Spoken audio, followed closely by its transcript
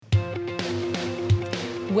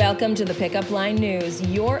Welcome to the Pickup Line News,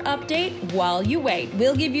 your update while you wait.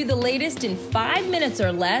 We'll give you the latest in 5 minutes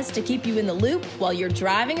or less to keep you in the loop while you're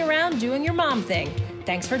driving around doing your mom thing.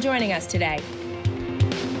 Thanks for joining us today.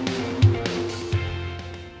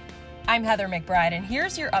 I'm Heather McBride, and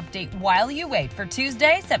here's your update while you wait for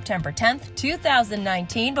Tuesday, September 10th,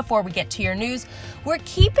 2019. Before we get to your news, we're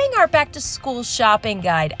keeping our back-to-school shopping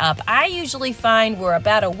guide up. I usually find we're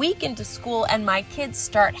about a week into school and my kids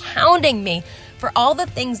start hounding me for all the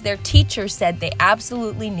things their teacher said they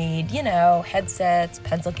absolutely need. You know, headsets,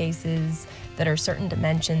 pencil cases that are certain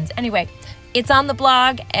dimensions. Anyway, it's on the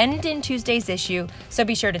blog and in Tuesday's issue, so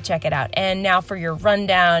be sure to check it out. And now for your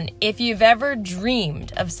rundown. If you've ever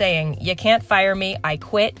dreamed of saying, "You can't fire me, I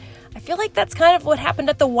quit," I feel like that's kind of what happened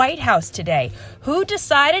at the White House today. Who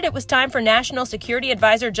decided it was time for National Security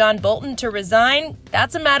Advisor John Bolton to resign?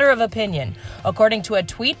 That's a matter of opinion. According to a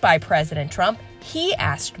tweet by President Trump, he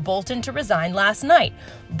asked Bolton to resign last night.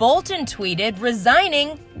 Bolton tweeted,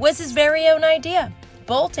 "Resigning was his very own idea."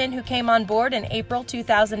 Bolton, who came on board in April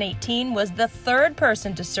 2018, was the third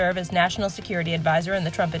person to serve as National Security Advisor in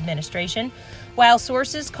the Trump administration. While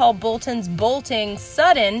sources call Bolton's bolting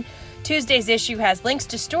sudden, Tuesday's issue has links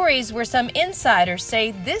to stories where some insiders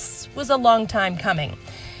say this was a long time coming.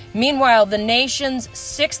 Meanwhile, the nation's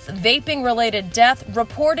sixth vaping-related death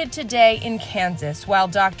reported today in Kansas. While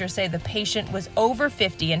doctors say the patient was over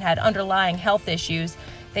 50 and had underlying health issues,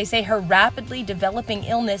 they say her rapidly developing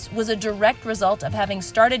illness was a direct result of having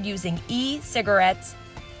started using e-cigarettes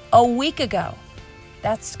a week ago.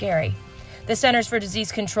 That's scary. The Centers for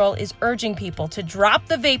Disease Control is urging people to drop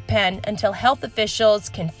the vape pen until health officials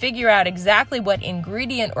can figure out exactly what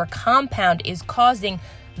ingredient or compound is causing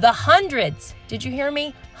the hundreds, did you hear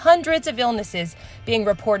me? Hundreds of illnesses being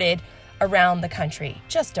reported around the country.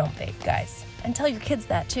 Just don't vape, guys. And tell your kids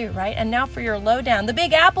that too, right? And now for your lowdown. The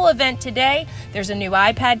Big Apple event today. There's a new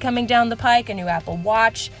iPad coming down the pike, a new Apple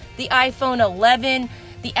Watch, the iPhone 11,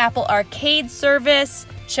 the Apple Arcade service.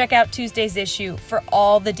 Check out Tuesday's issue for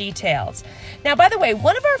all the details. Now, by the way,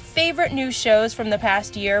 one of our favorite new shows from the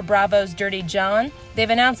past year, Bravo's Dirty John, they've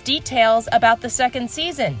announced details about the second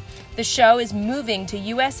season. The show is moving to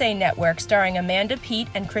USA Network, starring Amanda Peet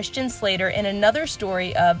and Christian Slater in another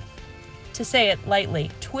story of, to say it lightly,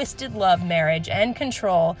 twisted love, marriage, and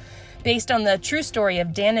control based on the true story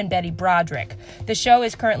of Dan and Betty Broderick. The show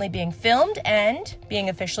is currently being filmed and being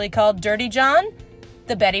officially called Dirty John,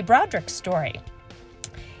 the Betty Broderick story.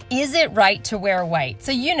 Is it right to wear white?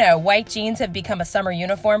 So you know, white jeans have become a summer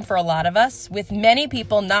uniform for a lot of us, with many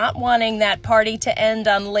people not wanting that party to end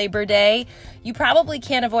on Labor Day. You probably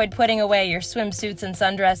can't avoid putting away your swimsuits and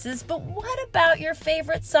sundresses, but what about your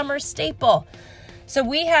favorite summer staple? So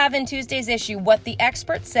we have in Tuesday's issue what the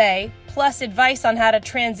experts say, plus advice on how to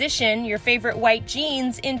transition your favorite white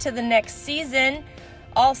jeans into the next season.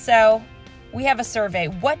 Also, we have a survey.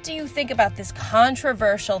 What do you think about this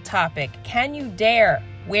controversial topic? Can you dare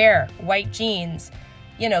wear white jeans,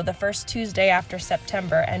 the first Tuesday after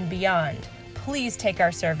September and beyond? Please take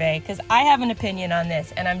our survey, because I have an opinion on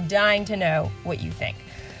this, and I'm dying to know what you think.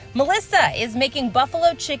 Melissa is making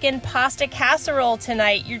buffalo chicken pasta casserole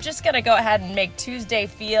tonight. You're just going to go ahead and make Tuesday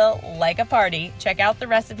feel like a party. Check out the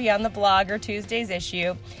recipe on the blog or Tuesday's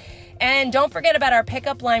issue. And don't forget about our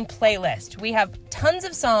Pickup Line playlist. We have tons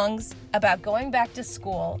of songs about going back to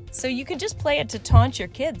school, so you can just play it to taunt your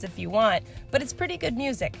kids if you want, but it's pretty good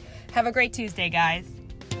music. Have a great Tuesday, guys.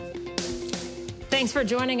 Thanks for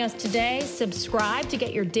joining us today. Subscribe to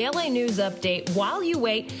get your daily news update while you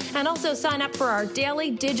wait, and also sign up for our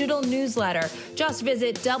daily digital newsletter. Just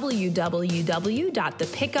visit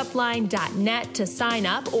www.thepickupline.net to sign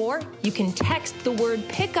up, or you can text the word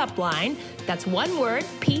pickup line, that's one word,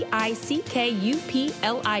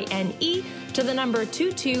 PICKUPLINE, to the number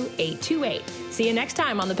 22828. See you next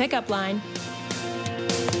time on The Pickup Line.